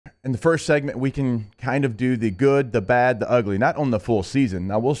in the first segment, we can kind of do the good, the bad, the ugly, not on the full season.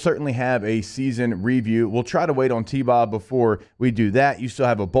 Now, we'll certainly have a season review. We'll try to wait on T-Bob before we do that. You still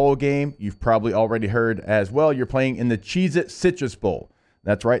have a bowl game. You've probably already heard as well. You're playing in the Cheez-It Citrus Bowl.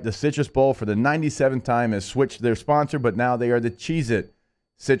 That's right. The Citrus Bowl for the 97th time has switched their sponsor, but now they are the Cheez-It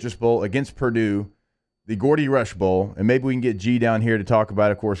Citrus Bowl against Purdue, the Gordy Rush Bowl. And maybe we can get G down here to talk about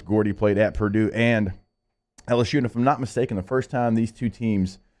it. Of course, Gordy played at Purdue and LSU, and if I'm not mistaken, the first time these two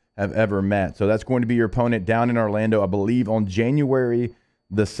teams have ever met. So that's going to be your opponent down in Orlando, I believe, on January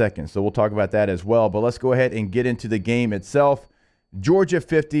the 2nd. So we'll talk about that as well. But let's go ahead and get into the game itself. Georgia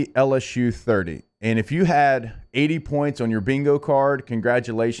 50, LSU 30. And if you had 80 points on your bingo card,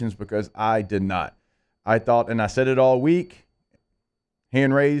 congratulations, because I did not. I thought, and I said it all week,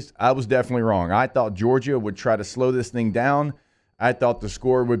 hand raised, I was definitely wrong. I thought Georgia would try to slow this thing down. I thought the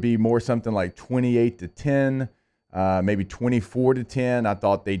score would be more something like 28-10, maybe 24-10. I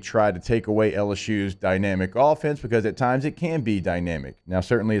thought they'd try to take away LSU's dynamic offense because at times it can be dynamic. Now,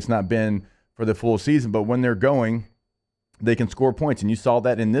 certainly it's not been for the full season, but when they're going, they can score points, and you saw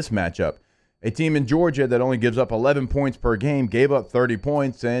that in this matchup. A team in Georgia that only gives up 11 points per game gave up 30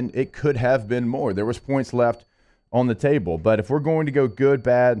 points, and it could have been more. There was points left on the table. But if we're going to go good,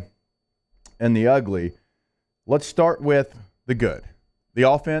 bad, and the ugly, let's start with the good. The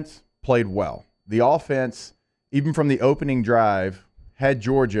offense played well. The offense, even from the opening drive, had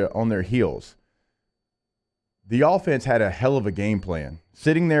Georgia on their heels. The offense had a hell of a game plan.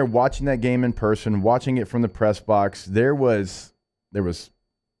 Sitting there watching that game in person, watching it from the press box, there was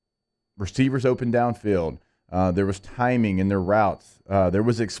receivers open downfield. There was timing in their routes. There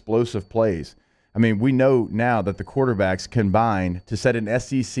was explosive plays. I mean, we know now that the quarterbacks combined to set an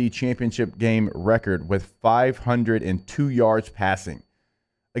SEC championship game record with 502 yards passing.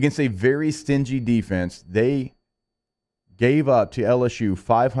 Against a very stingy defense, they gave up to LSU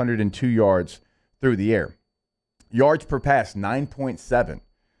 502 yards through the air. Yards per pass, 9.7.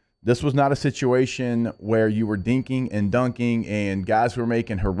 This was not a situation where you were dinking and dunking and guys were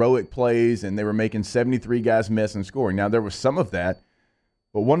making heroic plays and they were making 73 guys miss and scoring. Now, there was some of that,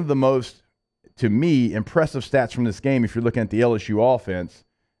 but one of the most, to me, impressive stats from this game, if you're looking at the LSU offense,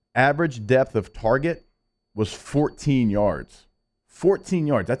 average depth of target was 14 yards. 14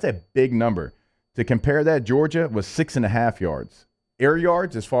 yards, that's a big number. To compare that, Georgia was 6.5 yards. Air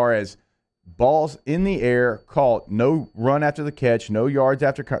yards, as far as balls in the air caught, no run after the catch, no yards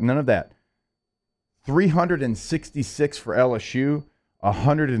after cut, none of that. 366 for LSU,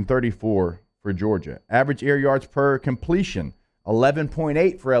 134 for Georgia. Average air yards per completion,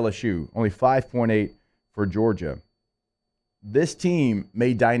 11.8 for LSU, only 5.8 for Georgia. This team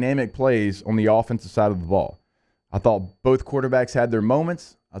made dynamic plays on the offensive side of the ball. I thought both quarterbacks had their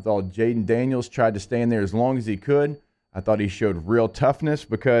moments. I thought Jaden Daniels tried to stay in there as long as he could. I thought he showed real toughness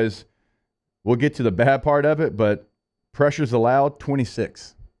because we'll get to the bad part of it, but pressures allowed,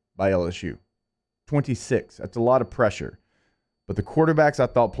 26 by LSU. 26. That's a lot of pressure. But the quarterbacks, I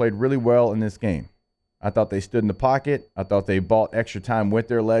thought, played really well in this game. I thought they stood in the pocket. I thought they bought extra time with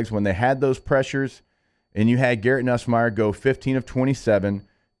their legs when they had those pressures. And you had Garrett Nussmeier go 15 of 27,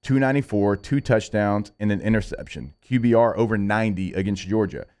 294, 2 touchdowns, and an interception. QBR over 90 against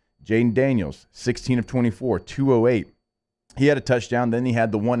Georgia. Jaden Daniels, 16 of 24, 208. He had a touchdown. Then he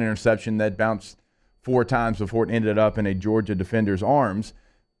had the one interception that bounced 4 times before it ended up in a Georgia defender's arms.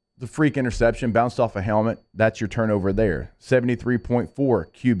 The freak interception bounced off a helmet. That's your turnover there. 73.4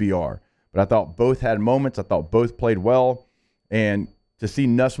 QBR. But I thought both had moments. I thought both played well. And to see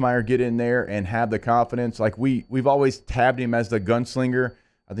Nussmeier get in there and have the confidence, like we've always tabbed him as the gunslinger.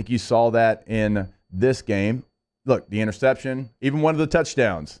 I think you saw that in this game. Look, the interception, even one of the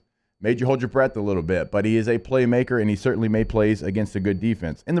touchdowns, made you hold your breath a little bit. But he is a playmaker, and he certainly made plays against a good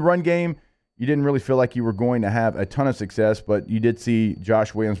defense. In the run game, you didn't really feel like you were going to have a ton of success, but you did see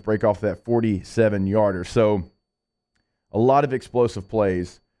Josh Williams break off that 47-yarder. So a lot of explosive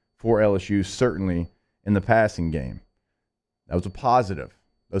plays for LSU, certainly in the passing game. That was a positive.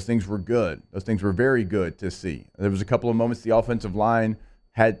 Those things were good. Those things were very good to see. There was a couple of moments the offensive line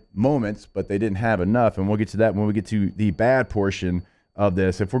had moments, but they didn't have enough, and we'll get to that when we get to the bad portion of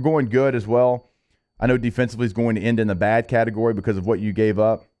this. If we're going good as well, I know defensively is going to end in the bad category because of what you gave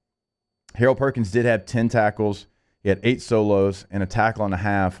up. Harold Perkins did have 10 tackles. He had 8 solos and a tackle and a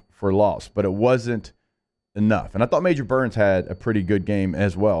half for loss, but it wasn't enough. And I thought Major Burns had a pretty good game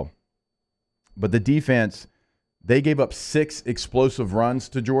as well. But the defense, they gave up 6 explosive runs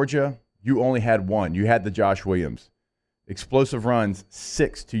to Georgia. You only had 1. You had the Josh Williams. Explosive runs,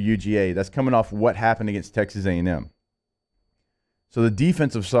 6 to UGA. That's coming off what happened against Texas A&M. So the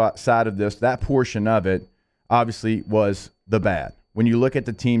defensive side of this, that portion of it, obviously was the bad. when you look at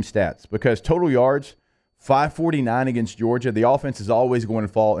the team stats, because total yards, 549 against Georgia. The offense is always going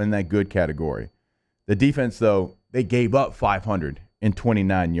to fall in that good category. The defense, though, they gave up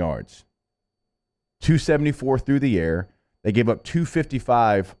 529 yards. 274 through the air. They gave up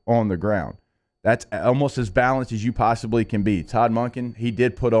 255 on the ground. That's almost as balanced as you possibly can be. Todd Monken, he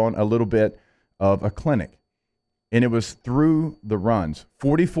did put on a little bit of a clinic, and it was through the runs.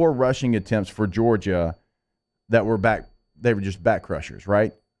 44 rushing attempts for Georgia that were back. They were just back crushers,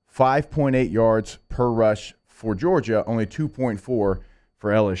 right? 5.8 yards per rush for Georgia, only 2.4 for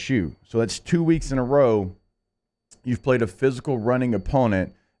LSU. So that's 2 weeks in a row you've played a physical running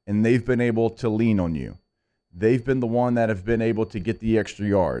opponent, and they've been able to lean on you. They've been the one that have been able to get the extra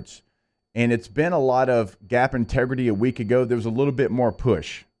yards. And it's been a lot of gap integrity. A week ago, there was a little bit more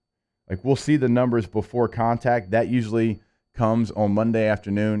push. Like, we'll see the numbers before contact. That usually comes on Monday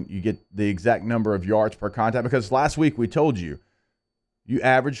afternoon. You get the exact number of yards per contact, because last week we told you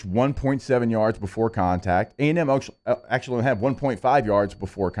averaged 1.7 yards before contact. A&M actually had 1.5 yards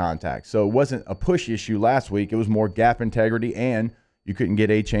before contact. So it wasn't a push issue last week. It was more gap integrity, and you couldn't get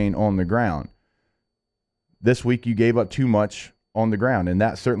A-Chain on the ground. This week you gave up too much on the ground, and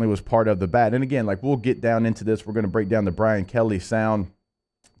that certainly was part of the bad. And again, like, we'll get down into this. We're going to break down the Brian Kelly sound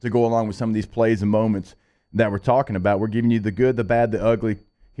to go along with some of these plays and moments that we're talking about. We're giving you the good, the bad, the ugly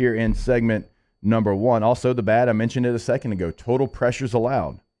here in segment number 1. Also the bad, I mentioned it a second ago, total pressures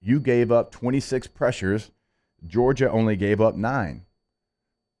allowed. You gave up 26 pressures. Georgia only gave up 9.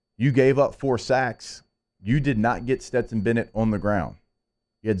 You gave up 4 sacks. You did not get Stetson Bennett on the ground.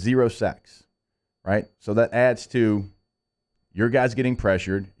 You had 0 sacks, right? So that adds to your guys getting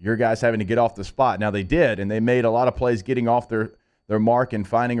pressured, your guys having to get off the spot. Now, they did, and they made a lot of plays getting off their mark and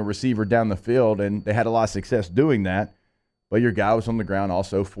finding a receiver down the field, and they had a lot of success doing that. But your guy was on the ground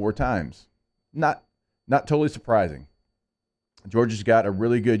also 4 times. Not totally surprising. Georgia's got a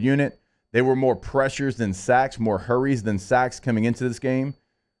really good unit. They were more pressures than sacks, more hurries than sacks coming into this game.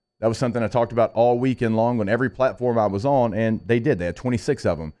 That was something I talked about all weekend long on every platform I was on, and they did. They had 26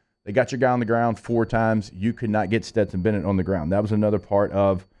 of them. They got your guy on the ground 4 times. You could not get Stetson Bennett on the ground. That was another part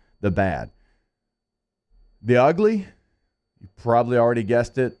of the bad. The ugly, you probably already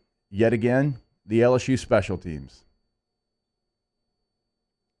guessed it, yet again, the LSU special teams.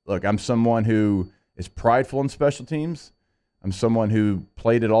 Look, I'm someone who is prideful in special teams. I'm someone who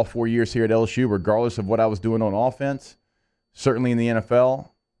played it all 4 years here at LSU, regardless of what I was doing on offense. Certainly in the NFL,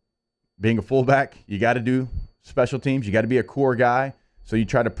 being a fullback, you got to do special teams. You got to be a core guy. So you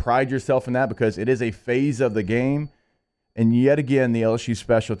try to pride yourself in that, because it is a phase of the game. And yet again, the LSU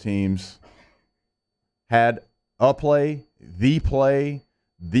special teams had a play,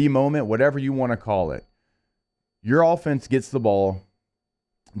 the moment, whatever you want to call it. Your offense gets the ball,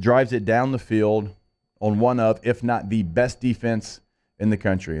 drives it down the field on one of, if not the best defense in the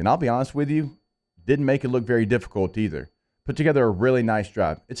country. And I'll be honest with you, didn't make it look very difficult either. Put together a really nice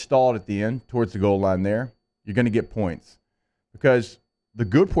drive. It stalled at the end towards the goal line there. You're going to get points, because the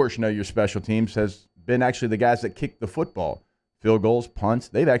good portion of your special teams has been actually the guys that kick the football. Field goals, punts.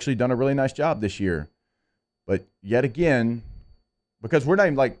 They've actually done a really nice job this year. But yet again, because we're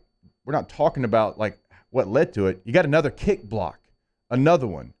not talking about like what led to it. You got another kick block, another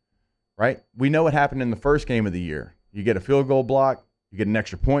one, right? We know what happened in the first game of the year. You get a field goal block, you get an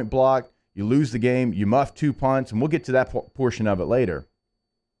extra point block, you lose the game, you muff 2 punts, and we'll get to that portion of it later.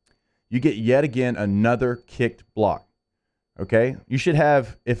 You get yet again another kicked block. Okay, you should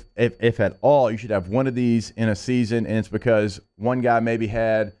have, if at all, you should have one of these in a season, and it's because one guy maybe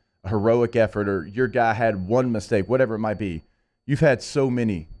had a heroic effort, or your guy had one mistake, whatever it might be. You've had so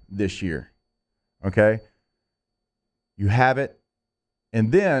many this year. Okay, you have it,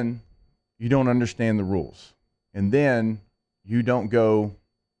 and then you don't understand the rules, and then you don't go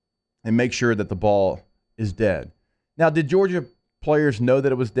and make sure that the ball is dead. Now, did Georgia players know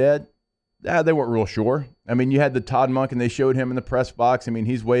that it was dead? They weren't real sure. I mean, you had the Todd Monken, and they showed him in the press box. I mean,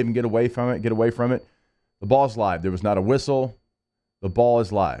 he's waving, get away from it, get away from it. The ball's live. There was not a whistle. The ball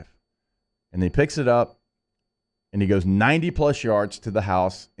is live. And he picks it up, and he goes 90-plus yards to the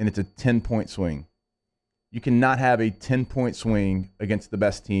house, and it's a 10-point swing. You cannot have a 10-point swing against the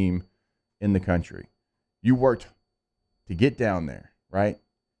best team in the country. You worked to get down there, right?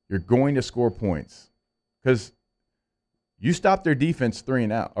 You're going to score points because you stop their defense 3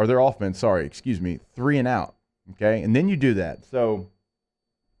 and out, or their offense, 3 and out, okay? And then you do that. So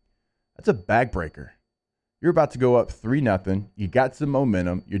that's a backbreaker. You're about to go up 3-0. You got some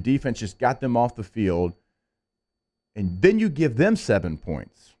momentum. Your defense just got them off the field, and then you give them 7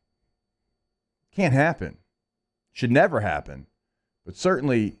 points. Can't happen. Should never happen. But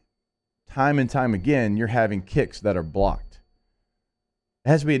certainly, time and time again, you're having kicks that are blocked. It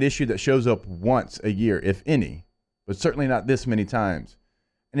has to be an issue that shows up once a year, if any, but certainly not this many times.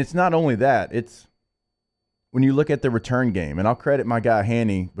 And it's not only that. It's when you look at the return game, and I'll credit my guy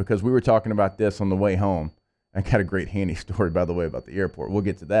Hanny because we were talking about this on the way home. I got a great Hanny story, by the way, about the airport. We'll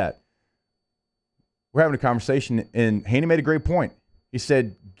get to that. We're having a conversation, and Haney made a great point. He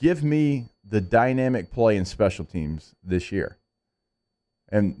said, give me the dynamic play in special teams this year.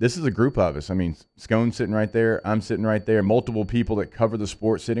 And this is a group of us. I mean, Scone's sitting right there. I'm sitting right there. Multiple people that cover the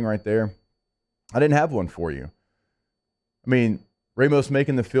sport sitting right there. I didn't have one for you. I mean, Ramos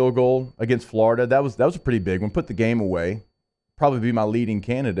making the field goal against Florida, that was a pretty big one. Put the game away. Probably be my leading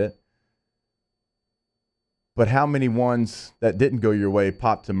candidate. But how many ones that didn't go your way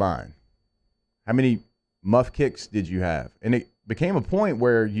popped to mind? How many muff kicks did you have? And it became a point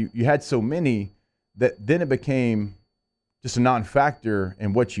where you had so many that then it became just a non-factor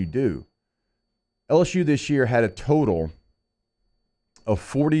in what you do. LSU this year had a total of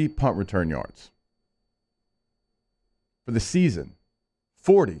 40 punt return yards for the season.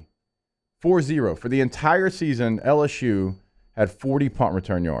 40. 4-0. For the entire season, LSU had 40 punt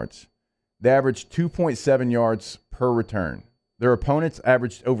return yards. They averaged 2.7 yards per return. Their opponents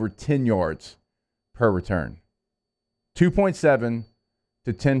averaged over 10 yards per return. 2.7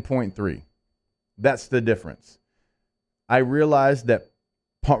 to 10.3. That's the difference. I realize that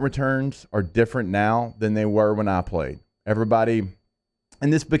punt returns are different now than they were when I played. Everybody,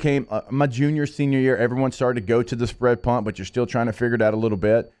 and this became my junior, senior year, everyone started to go to the spread punt, but you're still trying to figure it out a little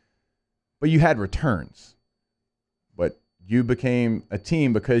bit. But you had returns. But you became a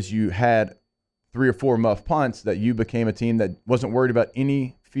team because you had 3 or 4 muff punts that you became a team that wasn't worried about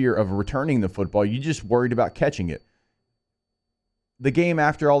any fear of returning the football. You just worried about catching it. The game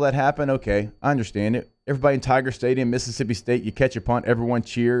after all that happened, okay, I understand it. Everybody in Tiger Stadium, Mississippi State, you catch a punt, everyone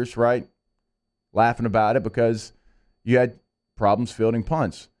cheers, right? Laughing about it because you had problems fielding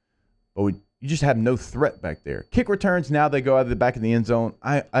punts. But you just have no threat back there. Kick returns, now they go out of the back of the end zone.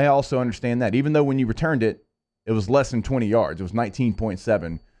 I also understand that. Even though when you returned it, it was less than 20 yards. It was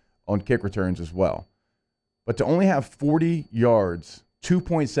 19.7 on kick returns as well. But to only have 40 yards,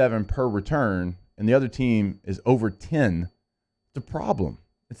 2.7 per return, and the other team is over 10, it's a problem.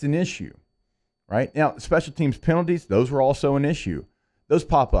 It's an issue, right? Now, special teams penalties, those were also an issue. Those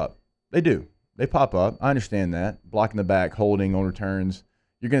pop up. They do. They pop up. I understand that. Blocking the back, holding on returns.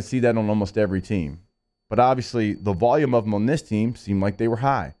 You're going to see that on almost every team. But obviously, the volume of them on this team seemed like they were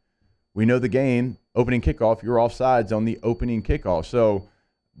high. We know the game, opening kickoff, you're offsides on the opening kickoff. So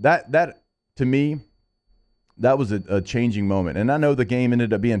that to me, that was a changing moment. And I know the game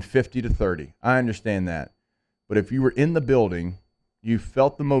ended up being 50-30. I understand that. But if you were in the building, you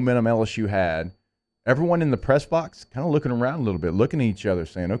felt the momentum LSU had. Everyone in the press box kind of looking around a little bit, looking at each other,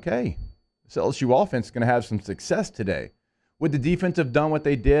 saying, okay, this LSU offense is going to have some success today. Would the defense have done what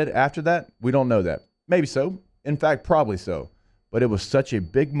they did after that? We don't know that. Maybe so. In fact, probably so. But it was such a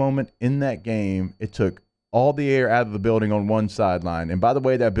big moment in that game, it took all the air out of the building on one sideline. And by the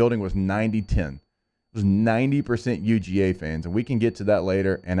way, that building was 90-10. It was 90% UGA fans, and we can get to that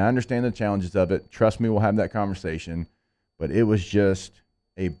later. And I understand the challenges of it. Trust me, we'll have that conversation. But it was just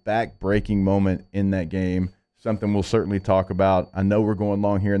a back-breaking moment in that game, something we'll certainly talk about. I know we're going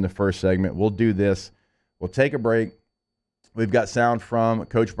long here in the first segment. We'll do this. We'll take a break. We've got sound from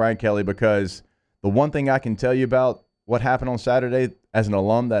Coach Brian Kelly because the one thing I can tell you about what happened on Saturday as an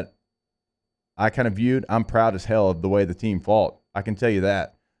alum that I kind of viewed, I'm proud as hell of the way the team fought. I can tell you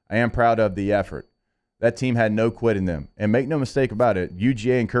that. I am proud of the effort. That team had no quit in them. And make no mistake about it,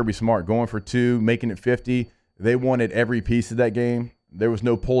 UGA and Kirby Smart going for 2, making it 50, they wanted every piece of that game. There was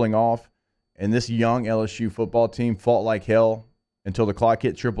no pulling off. And this young LSU football team fought like hell until the clock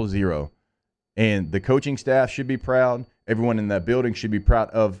hit 000. And the coaching staff should be proud. Everyone in that building should be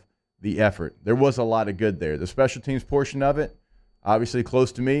proud of the effort. There was a lot of good there. The special teams portion of it, obviously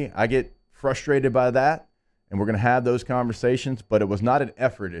close to me. I get frustrated by that, and we're going to have those conversations, but it was not an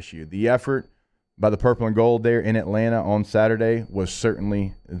effort issue. The effort by the Purple and Gold there in Atlanta on Saturday was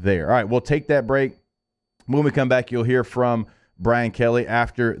certainly there. All right, we'll take that break. When we come back, you'll hear from Brian Kelly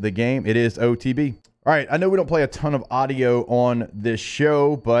after the game. It is OTB. All right, I know we don't play a ton of audio on this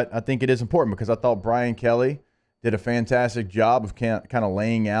show, but I think it is important because I thought Brian Kelly did a fantastic job of kind of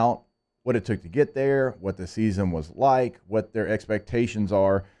laying out what it took to get there, what the season was like, what their expectations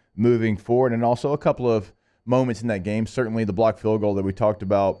are moving forward, and also a couple of moments in that game. Certainly the blocked field goal that we talked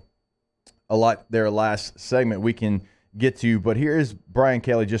about a lot there last segment we can get to. But here is Brian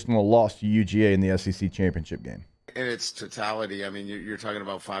Kelly just on a loss to UGA in the SEC championship game. In its totality, I mean, you're talking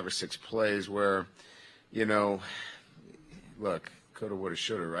about 5 or 6 plays where, you know, look, coulda, woulda,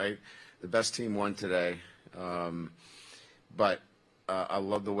 shoulda, right? The best team won today. But I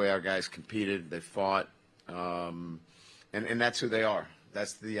love the way our guys competed. They fought, and that's who they are.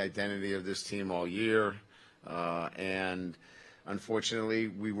 That's the identity of this team all year. And unfortunately,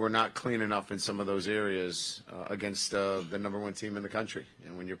 we were not clean enough in some of those areas against the number one team in the country.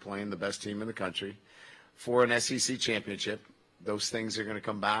 And when you're playing the best team in the country for an SEC championship, those things are going to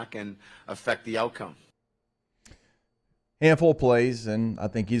come back and affect the outcome. Handful of plays, and I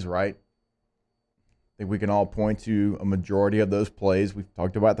think he's right. I think we can all point to a majority of those plays. We've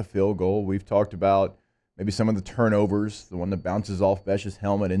talked about the field goal. We've talked about maybe some of the turnovers, the one that bounces off Besh's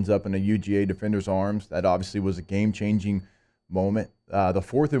helmet, ends up in a UGA defender's arms. That obviously was a game-changing moment. The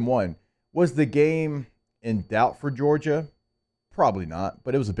 4th and 1. Was the game in doubt for Georgia? Probably not,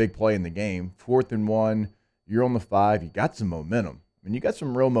 but it was a big play in the game. 4th and 1, you're on the 5, you got some momentum. I mean, you got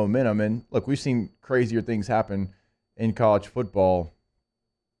some real momentum. And, look, we've seen crazier things happen in college football.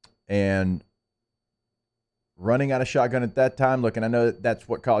 And running out of shotgun at that time, look, and I know that's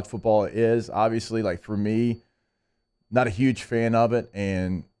what college football is. Obviously, like for me, not a huge fan of it.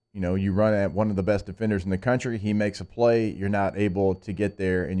 And, you know, you run at one of the best defenders in the country. He makes a play. You're not able to get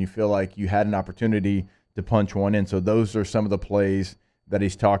there, and you feel like you had an opportunity to punch one in. So those are some of the plays that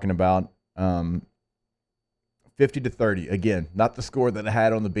he's talking about. 50-30, again, not the score that I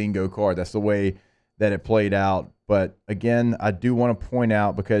had on the bingo card. That's the way that it played out. But, again, I do want to point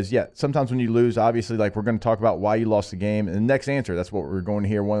out because, yeah, sometimes when you lose, obviously, like we're going to talk about why you lost the game. And the next answer, that's what we're going to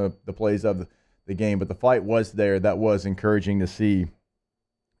hear, one of the plays of the game. But the fight was there. That was encouraging to see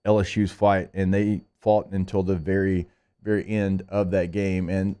LSU's fight, and they fought until the very, very end of that game.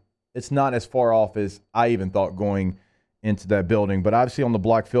 And it's not as far off as I even thought going into that building. But obviously on the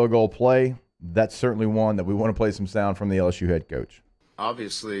blocked field goal play, that's certainly one that we want to play some sound from the LSU head coach.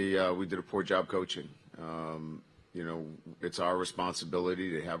 Obviously, we did a poor job coaching. You know, it's our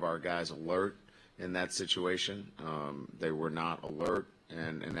responsibility to have our guys alert in that situation. They were not alert,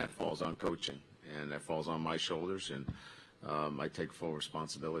 and that falls on coaching, and that falls on my shoulders, and I take full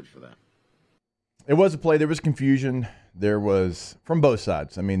responsibility for that. It was a play. There was confusion. There was, from both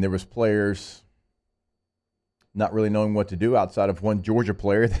sides. I mean, there was players not really knowing what to do outside of one Georgia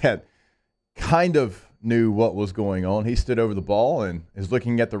player that kind of knew what was going on. He stood over the ball and is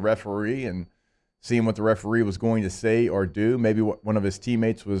looking at the referee and seeing what the referee was going to say or do, maybe what one of his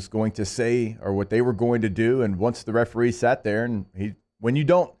teammates was going to say or what they were going to do. And once the referee sat there, and when you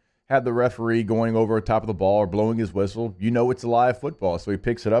don't have the referee going over the top of the ball or blowing his whistle, you know it's a live football. So he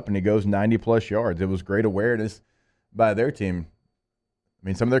picks it up and he goes 90-plus yards. It was great awareness by their team. I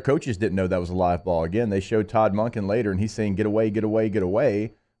mean, some of their coaches didn't know that was a live ball. Again, they showed Todd Monken later, and he's saying, get away, get away, get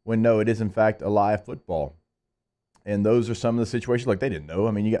away, when no, it is in fact a live football. And those are some of the situations, like they didn't know.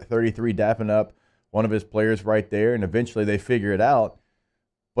 I mean, you got 33 dapping up one of his players right there, and eventually they figure it out.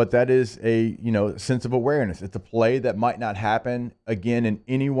 But that is a, sense of awareness. It's a play that might not happen again in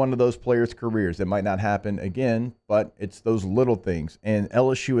any one of those players' careers. It might not happen again, but it's those little things. And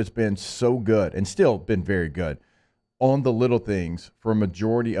LSU has been so good and still been very good on the little things for a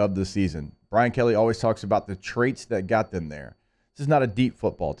majority of the season. Brian Kelly always talks about the traits that got them there. This is not a deep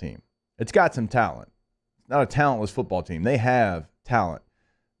football team. It's got some talent. It's not a talentless football team. They have talent.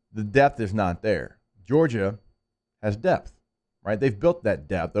 The depth is not there. Georgia has depth, right? They've built that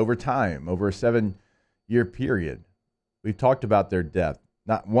depth over time, over a 7-year period. We've talked about their depth.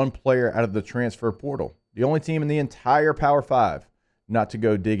 Not one player out of the transfer portal. The only team in the entire Power Five not to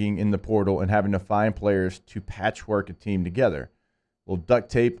go digging in the portal and having to find players to patchwork a team together. A little duct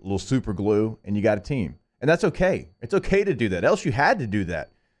tape, a little super glue, and you got a team. And that's okay. It's okay to do that. LSU had to do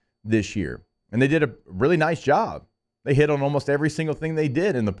that this year. And they did a really nice job. They hit on almost every single thing they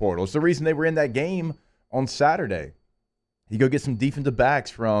did in the portal. It's the reason they were in that game on Saturday. You go get some defensive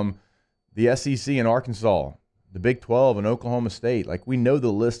backs from the SEC in Arkansas, the Big 12 and Oklahoma State. Like, we know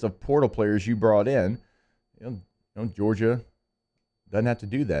the list of portal players you brought in. Georgia doesn't have to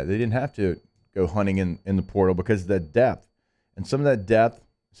do that. They didn't have to go hunting in the portal because of that depth. And some of that depth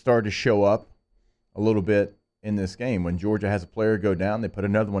started to show up a little bit in this game. When Georgia has a player go down, they put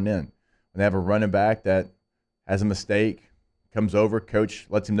another one in. When they have a running back that has a mistake, comes over, coach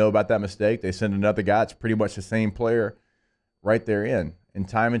lets him know about that mistake, they send another guy. It's pretty much the same player right there in. And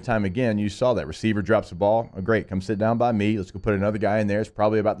time again, you saw that. Receiver drops the ball. Oh, great, come sit down by me. Let's go put another guy in there. It's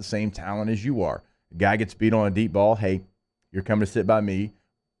probably about the same talent as you are. A guy gets beat on a deep ball. Hey, you're coming to sit by me,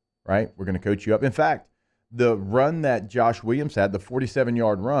 right? We're going to coach you up. In fact, the run that Josh Williams had, the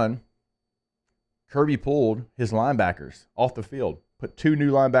 47-yard run, Kirby pulled his linebackers off the field, put 2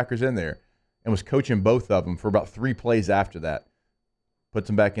 new linebackers in there, and was coaching both of them for about 3 plays after that. Puts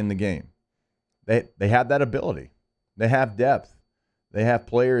them back in the game. They have that ability. They have depth. They have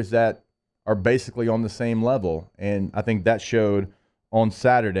players that are basically on the same level, and I think that showed on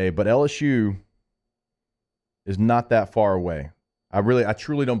Saturday, but LSU is not that far away. I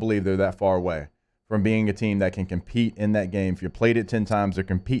truly don't believe they're that far away from being a team that can compete in that game. If you played it 10 times, they're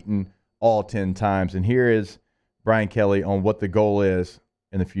competing all 10 times. And here is Brian Kelly on what the goal is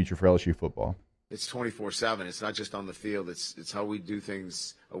in the future for LSU football. It's 24/7. It's not just on the field. It's how we do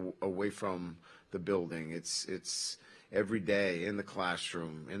things away from the building. It's every day in the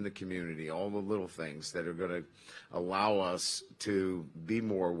classroom, in the community, all the little things that are going to allow us to be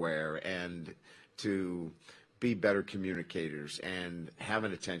more aware and to be better communicators and have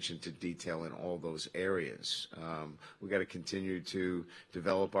an attention to detail in all those areas. We got to continue to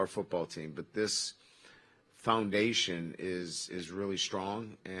develop our football team, but this foundation is really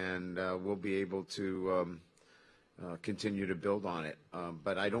strong, and we'll be able to continue to build on it.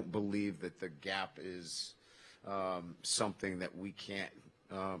 But I don't believe that the gap is something that we can't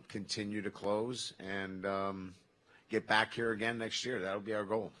continue to close and get back here again next year. That'll be our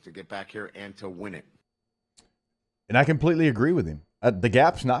goal, to get back here and to win it. And I completely agree with him. The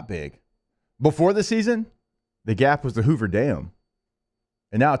gap's not big. Before the season, the gap was the Hoover Dam,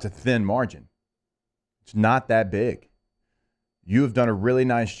 and now it's a thin margin. It's not that big. You have done a really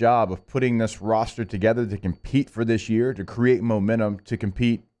nice job of putting this roster together to compete for this year, to create momentum, to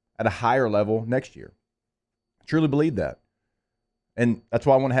compete at a higher level next year. I truly believe that. And that's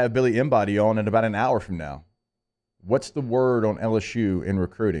why I want to have Billy Embody on in about an hour from now. What's the word on LSU in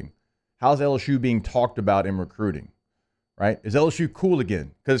recruiting? How's LSU being talked about in recruiting? Right? Is LSU cool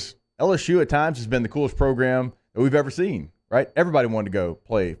again? Because LSU at times has been the coolest program that we've ever seen, right? Everybody wanted to go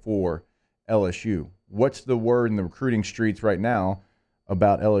play for LSU. What's the word in the recruiting streets right now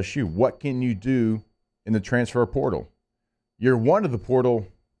about LSU? What can you do in the transfer portal? Year one of the portal,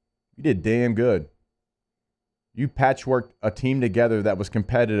 you did damn good. You patchworked a team together that was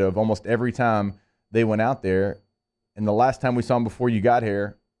competitive almost every time they went out there. And the last time we saw them before you got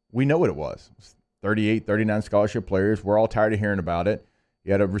here, we know what it was. It was 38, 39 scholarship players. We're all tired of hearing about it.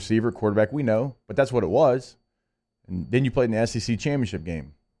 You had a receiver, quarterback, we know, but that's what it was. And then you played in the SEC championship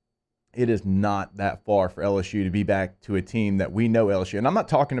game. It is not that far for LSU to be back to a team that we know LSU. And I'm not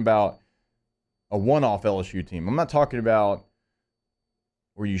talking about a one-off LSU team. I'm not talking about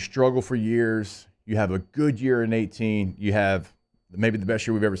where you struggle for years, you have a good year in 18, you have maybe the best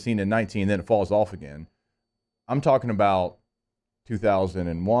year we've ever seen in 19, then it falls off again. I'm talking about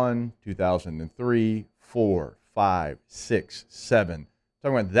 2001, 2003, 4, 5, 6, 7.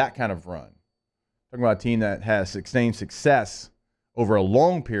 Talking about that kind of run. Talking about a team that has sustained success over a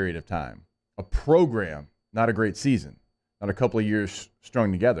long period of time. A program, not a great season. Not a couple of years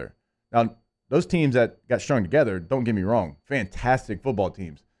strung together. Now, those teams that got strung together, don't get me wrong, fantastic football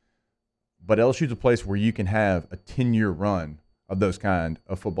teams. But LSU's a place where you can have a 10-year run of those kind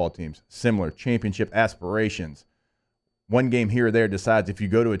of football teams. Similar championship aspirations. One game here or there decides if you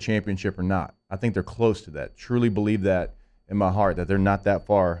go to a championship or not. I think they're close to that. Truly believe that in my heart, that they're not that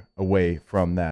far away from that.